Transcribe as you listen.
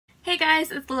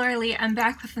guys, it's Laurelei. I'm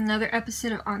back with another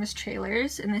episode of Honest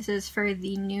Trailers, and this is for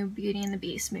the new Beauty and the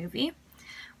Beast movie,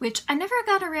 which I never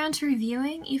got around to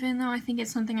reviewing, even though I think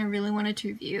it's something I really wanted to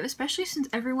review, especially since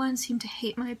everyone seemed to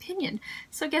hate my opinion.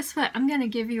 So guess what? I'm gonna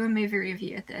give you a movie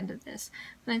review at the end of this.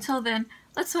 But until then,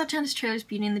 let's watch Honest Trailers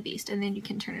Beauty and the Beast, and then you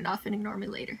can turn it off and ignore me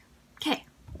later. Okay.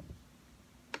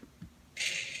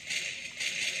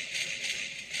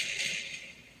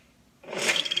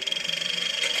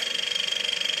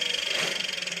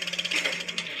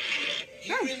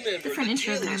 Different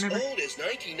intro than I remember. As old as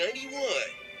 1991.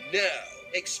 Now,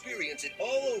 experience it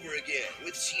all over again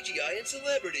with CGI and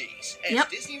celebrities. As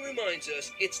Disney reminds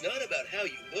us, it's not about how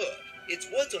you look. It's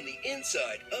what's on the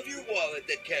inside of your wallet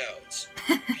that counts.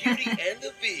 Beauty and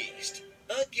the Beast.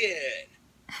 Again.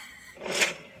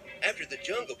 After The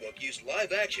Jungle Book used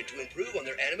live action to improve on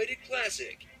their animated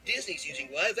classic, Disney's using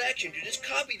live action to just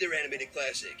copy their animated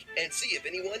classic and see if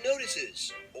anyone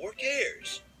notices or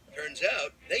cares. Turns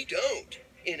out, they don't.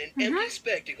 In an empty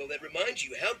spectacle that reminds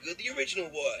you how good the original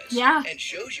was. Yeah. And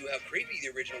shows you how creepy the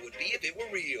original would be if it were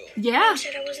real. Yeah. Mom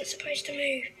said I wasn't supposed to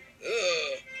move.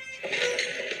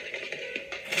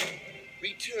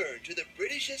 Return to the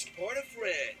Britishest part of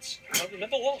France. I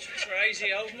remember what?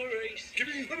 Crazy old Maurice.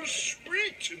 Giving her a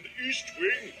sweet in the East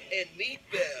Wing. And meet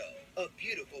Belle, a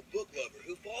beautiful book lover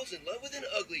who falls in love with an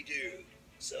ugly dude.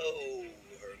 So,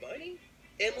 Hermione?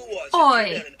 Emma Watson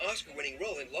turned down an Oscar-winning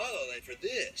role in La La Land for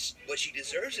this, but she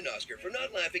deserves an Oscar for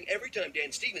not laughing every time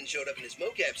Dan Stevens showed up in his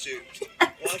mocap suit.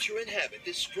 Watch her inhabit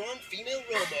this strong female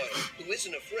role model who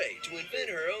isn't afraid to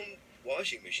invent her own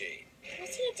washing machine.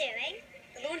 What's he doing?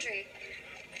 The laundry.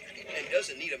 And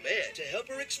doesn't need a man to help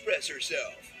her express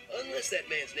herself, unless that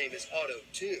man's name is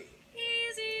Auto-Tune.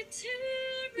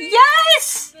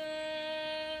 Yes!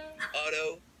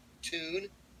 Auto-Tune?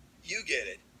 You get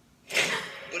it.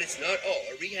 But it's not all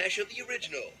a rehash of the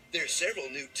original. There's several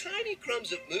new tiny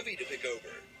crumbs of movie to pick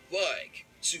over, like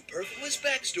superfluous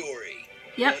backstory,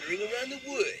 wandering around the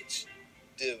woods,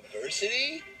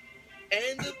 diversity,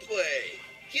 and the plague.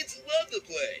 Kids love the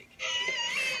plague.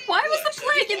 Why was the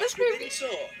plague in this movie?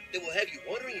 Song that will have you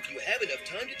wondering if you have enough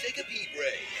time to take a pee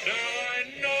break.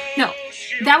 No,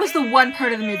 that was the one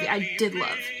part of the movie I did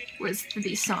love, was the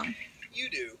Beast song. You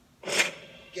do.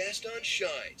 Gaston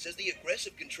shines as the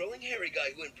aggressive, controlling hairy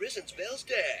guy who imprisons Belle's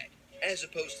dad, as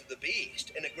opposed to the Beast,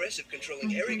 an aggressive, controlling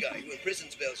hairy guy who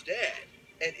imprisons Belle's dad.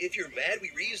 And if you're mad we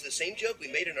reused the same joke we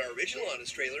made in our original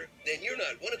Honest trailer, then you're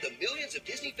not one of the millions of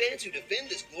Disney fans who defend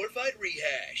this glorified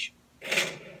rehash.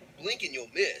 Blink and you'll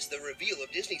miss the reveal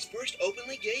of Disney's first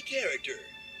openly gay character,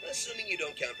 assuming you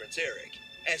don't count Prince Eric,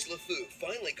 as LeFou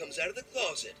finally comes out of the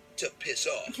closet to piss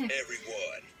off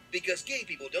everyone. Because gay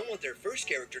people don't want their first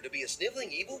character to be a sniveling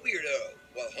evil weirdo,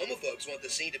 while homophobes want the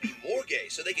scene to be more gay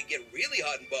so they can get really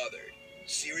hot and bothered.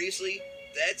 Seriously?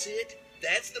 That's it?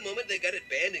 That's the moment they got it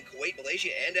banned in Kuwait,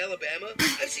 Malaysia, and Alabama?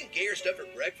 I've seen gayer stuff for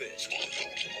breakfast.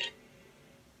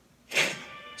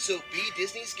 So be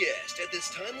Disney's guest at this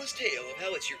timeless tale of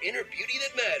how it's your inner beauty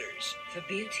that matters. The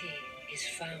beauty is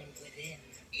found within.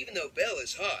 Even though Belle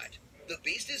is hot, the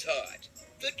Beast is hot,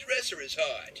 the dresser is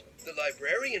hot, the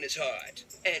librarian is hot,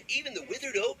 and even the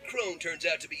withered oak crone turns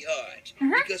out to be hot.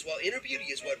 Because while inner beauty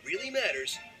is what really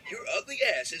matters, your ugly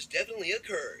ass is definitely a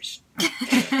curse.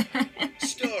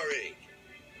 Starring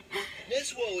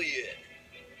Ness Wallian,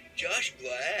 Josh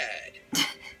Glad,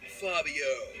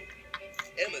 Fabio,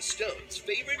 Emma Stone's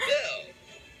favorite Belle,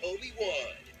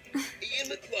 Obi-Wan, Ian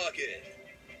McLaughlin,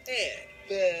 and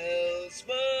Belle's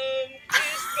mom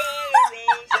kissed by a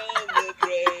rose on the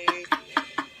grave.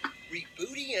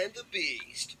 Rebooty and the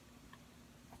Beast.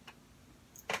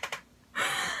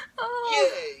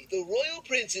 Yay, the royal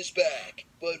prince is back.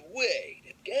 But wait,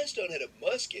 if Gaston had a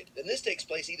musket, then this takes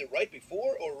place either right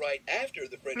before or right after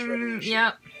the French Revolution.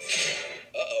 Yep.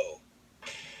 Uh-oh.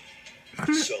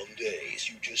 Some days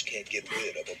you just can't get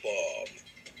rid of a bomb.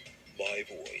 My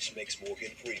voice makes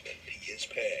Morgan Freeman pee his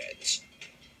pants.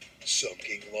 Some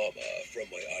King Llama from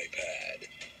my iPad.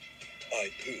 I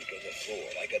pooped on the floor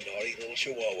like a naughty little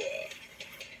chihuahua.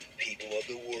 People of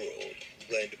the world,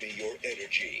 lend me your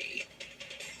energy.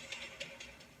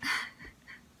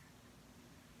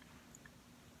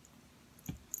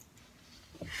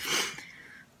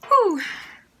 Whew.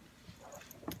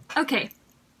 Okay.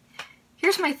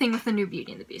 Here's my thing with the new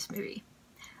Beauty and the Beast movie.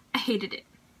 I hated it.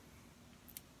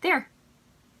 There.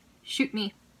 Shoot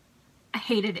me. I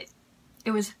hated it.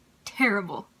 It was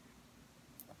terrible.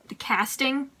 The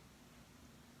casting,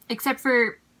 except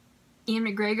for Ian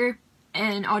McGregor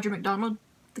and Audra McDonald,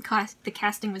 the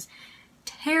casting was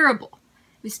terrible.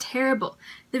 It was terrible.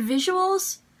 The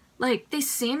visuals Like, they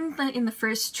seemed like in the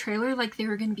first trailer like they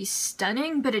were gonna be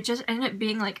stunning, but it just ended up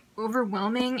being like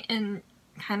overwhelming and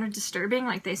kind of disturbing,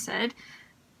 like they said.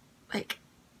 Like,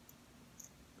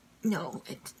 no,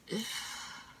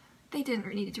 they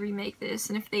didn't need to remake this,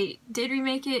 and if they did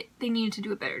remake it, they needed to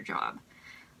do a better job.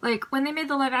 Like, when they made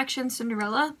the live-action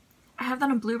Cinderella, I have that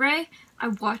on Blu-ray. I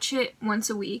watch it once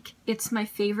a week. It's my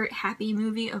favorite happy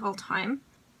movie of all time,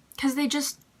 because they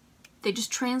just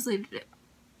translated it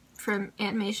from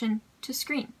animation to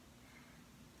screen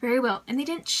very well, and they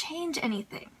didn't change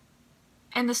anything.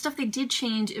 And the stuff they did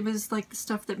change, it was like the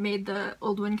stuff that made the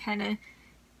old one kind of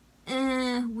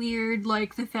weird,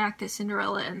 like the fact that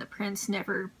Cinderella and the prince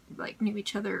never like knew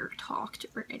each other or talked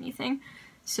or anything.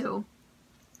 So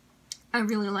I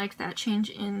really liked that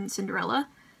change in Cinderella.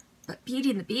 But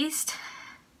Beauty and the Beast,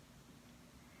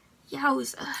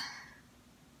 yowza,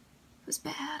 it was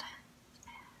bad.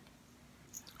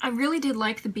 I really did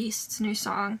like the Beast's new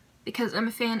song because I'm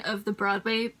a fan of the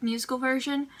Broadway musical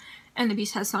version, and the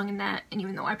Beast has a song in that, and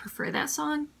even though I prefer that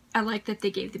song, I like that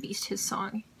they gave the Beast his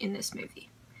song in this movie.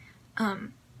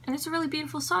 And it's a really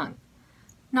beautiful song.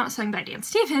 Not sung by Dan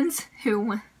Stevens,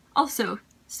 who also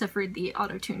suffered the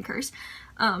auto-tune curse,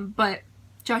 but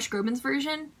Josh Groban's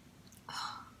version,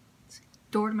 oh, it's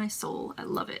a door to my soul. I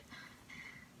love it.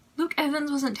 Luke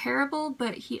Evans wasn't terrible,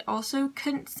 but he also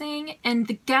couldn't sing, and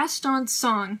the Gaston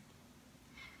song,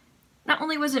 not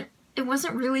only wasn't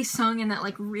really sung in that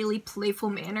like really playful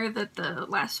manner that the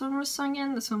last one was sung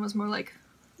in, this one was more like,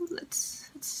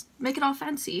 let's make it all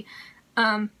fancy.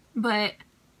 But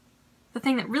the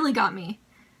thing that really got me,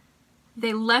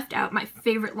 they left out my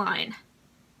favorite line.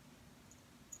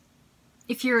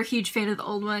 If you're a huge fan of the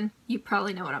old one, you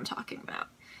probably know what I'm talking about.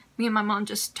 Me and my mom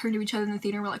just turned to each other in the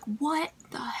theater and were like, what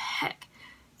the heck?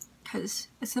 Because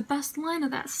it's the best line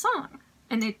of that song.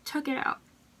 And they took it out.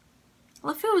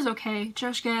 LaFou was okay.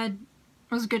 Josh Gad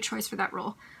was a good choice for that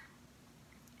role.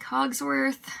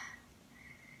 Cogsworth,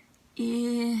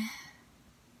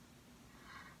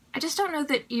 I just don't know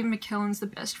that Ian McKellen's the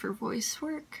best for voice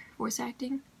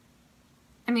acting.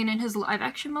 I mean, in his live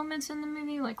action moments in the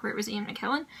movie, like where it was Ian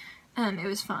McKellen, it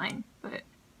was fine, but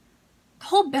the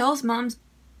whole Belle's mom's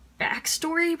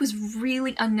backstory was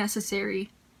really unnecessary.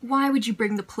 Why would you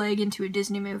bring the plague into a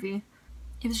Disney movie?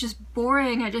 It was just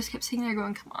boring. I just kept sitting there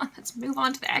going, come on, let's move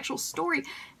on to the actual story.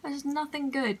 There's nothing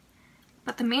good.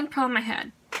 But the main problem I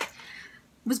had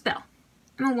was Belle.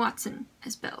 Emma Watson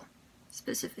as Belle,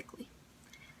 specifically.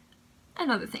 And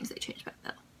other things they changed about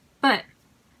Belle. But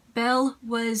Belle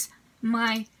was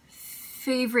my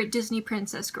favorite Disney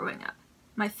princess growing up.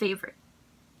 My favorite.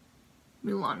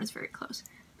 Mulan was very close.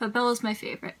 But Belle is my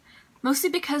favorite. Mostly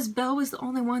because Belle was the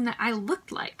only one that I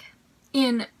looked like.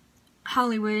 In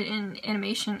Hollywood and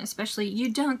animation especially,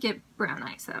 you don't get brown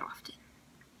eyes that often.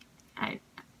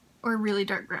 Or really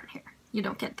dark brown hair. You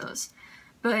don't get those.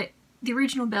 But the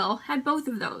original Belle had both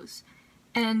of those.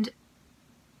 And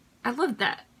I loved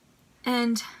that.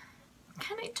 And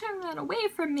kind of turned that away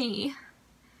from me.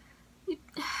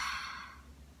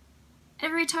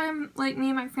 Every time, like, me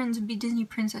and my friends would be Disney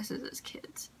princesses as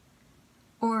kids.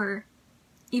 Or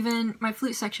even my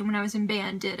flute section when I was in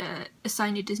band did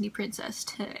assign a Disney princess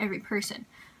to every person.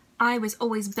 I was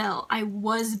always Belle. I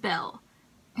was Belle.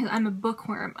 Because I'm a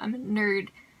bookworm. I'm a nerd.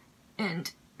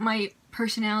 And my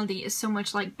personality is so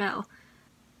much like Belle.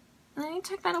 And they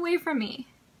took that away from me.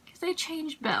 Because they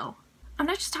changed Belle. I'm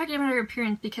not just talking about her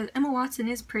appearance because Emma Watson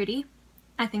is pretty.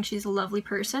 I think she's a lovely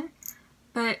person.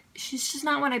 But she's just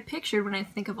not what I pictured when I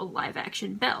think of a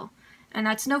live-action Belle. And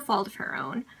that's no fault of her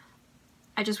own.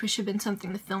 I just wish it had been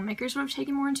something the filmmakers would have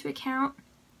taken more into account.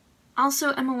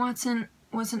 Also, Emma Watson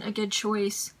wasn't a good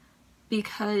choice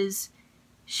because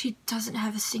she doesn't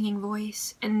have a singing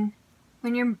voice. And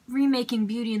when you're remaking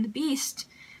Beauty and the Beast,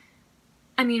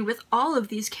 I mean, with all of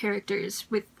these characters,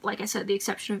 with, like I said, the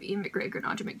exception of Ian McGregor and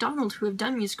Audra McDonald, who have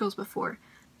done musicals before,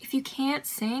 if you can't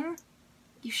sing,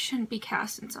 you shouldn't be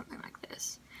cast in something like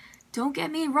this. Don't get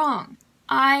me wrong.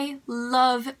 I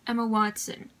love Emma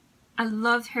Watson. I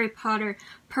loved Harry Potter.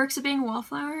 Perks of Being a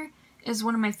Wallflower is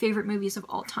one of my favorite movies of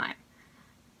all time.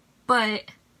 But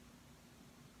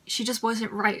she just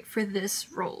wasn't right for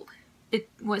this role. It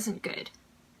wasn't good.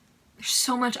 There's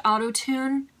so much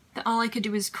auto-tune that all I could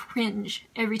do was cringe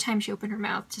every time she opened her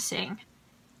mouth to sing.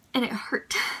 And it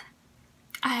hurt.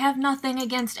 I have nothing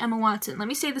against Emma Watson. Let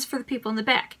me say this for the people in the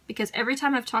back, because every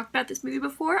time I've talked about this movie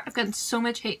before, I've gotten so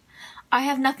much hate. I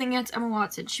have nothing against Emma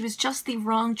Watson. She was just the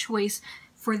wrong choice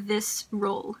for this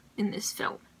role in this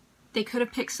film. They could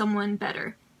have picked someone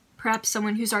better. Perhaps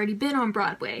someone who's already been on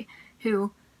Broadway,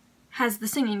 who has the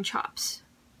singing chops,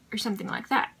 or something like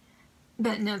that.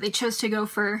 But no, they chose to go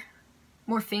for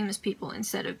more famous people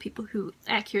instead of people who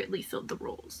accurately filled the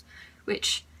roles,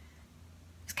 which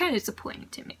is kind of disappointing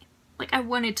to me. Like, I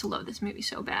wanted to love this movie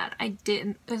so bad. I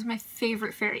didn't. It was my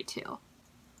favorite fairy tale.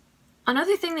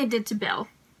 Another thing they did to Belle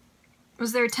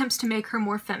was their attempts to make her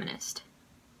more feminist.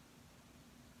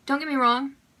 Don't get me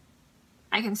wrong,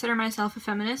 I consider myself a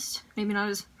feminist, maybe not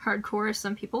as hardcore as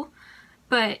some people,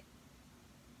 but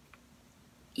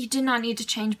you did not need to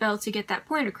change Belle to get that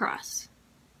point across.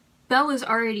 Belle was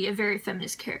already a very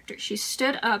feminist character. She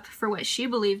stood up for what she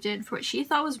believed in, for what she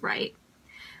thought was right,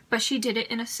 but she did it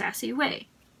in a sassy way.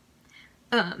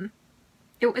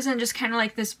 It wasn't just kind of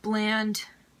like this bland,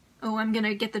 oh, I'm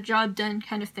gonna get the job done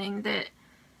kind of thing that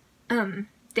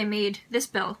they made this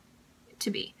Belle to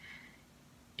be.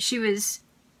 She was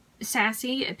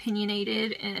sassy,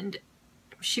 opinionated, and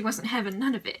she wasn't having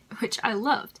none of it, which I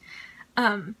loved.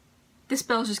 This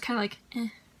Belle's just kind of like, eh.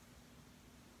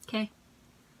 Okay.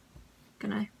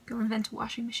 Gonna go invent a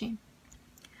washing machine.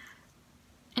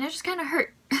 And it just kind of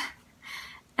hurt.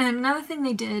 And another thing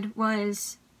they did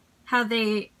was how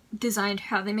they designed,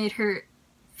 how they made her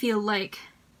feel like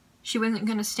she wasn't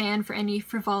gonna stand for any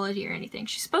frivolity or anything.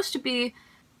 She's supposed to be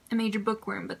a major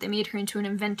bookworm, but they made her into an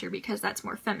inventor because that's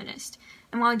more feminist.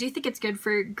 And while I do think it's good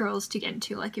for girls to get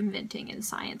into, like, inventing and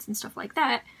science and stuff like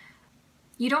that,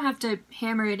 you don't have to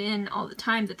hammer it in all the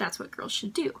time that that's what girls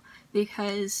should do,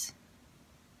 because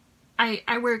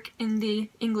I work in the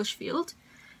English field,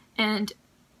 and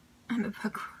I'm a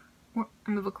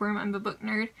bookworm, I'm a book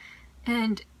nerd,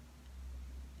 and,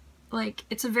 like,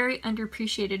 it's a very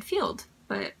underappreciated field,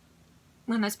 but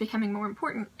when that's becoming more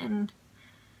important, and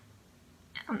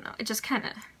I don't know, it just kind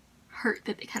of hurt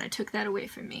that they kind of took that away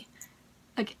from me.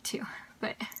 I get to,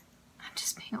 but I'm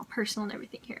just being all personal and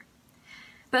everything here.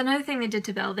 But another thing they did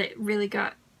to Belle that really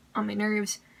got on my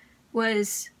nerves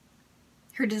was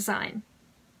her design.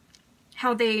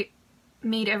 How they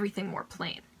made everything more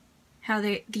plain. How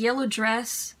the yellow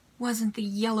dress wasn't the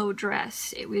yellow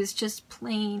dress. It was just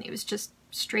plain. It was just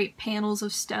straight panels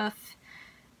of stuff.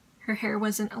 Her hair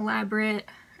wasn't elaborate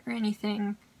or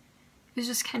anything. It was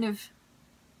just kind of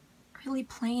really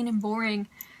plain and boring.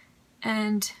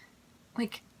 And,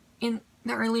 like, in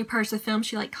the earlier parts of the film,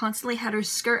 she, like, constantly had her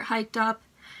skirt hiked up,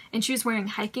 and she was wearing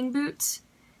hiking boots,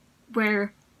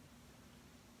 where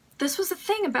this was the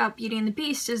thing about Beauty and the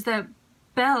Beast, is that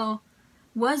Belle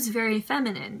was very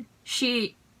feminine.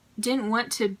 She didn't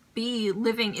want to be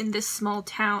living in this small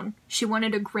town. She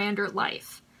wanted a grander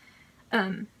life.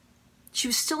 She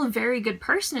was still a very good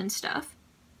person and stuff.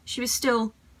 She was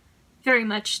still very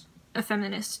much a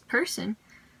feminist person.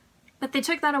 But they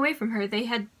took that away from her.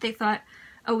 They thought,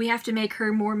 oh, we have to make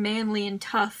her more manly and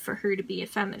tough for her to be a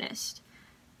feminist.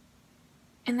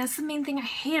 And that's the main thing I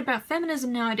hate about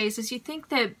feminism nowadays, is you think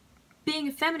that being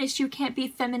a feminist, you can't be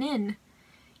feminine.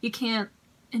 You can't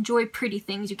enjoy pretty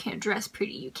things, you can't dress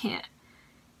pretty, you can't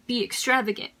be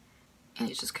extravagant. And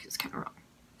it's kind of wrong.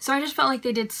 So I just felt like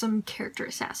they did some character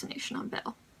assassination on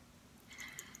Belle.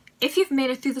 If you've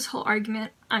made it through this whole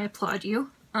argument, I applaud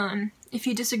you. If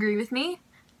you disagree with me,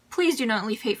 please do not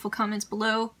leave hateful comments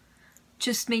below.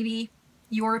 Just maybe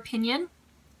your opinion,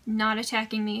 not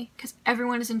attacking me, because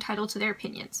everyone is entitled to their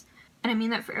opinions. And I mean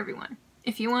that for everyone.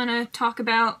 If you want to talk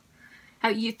about how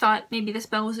you thought maybe this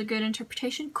Belle was a good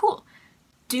interpretation, cool.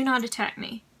 Do not attack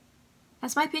me.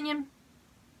 That's my opinion.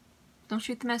 Don't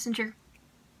shoot the messenger.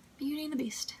 Beauty and the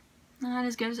Beast. Not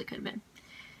as good as it could have been.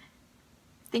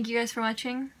 Thank you guys for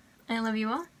watching. I love you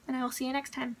all, and I will see you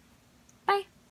next time.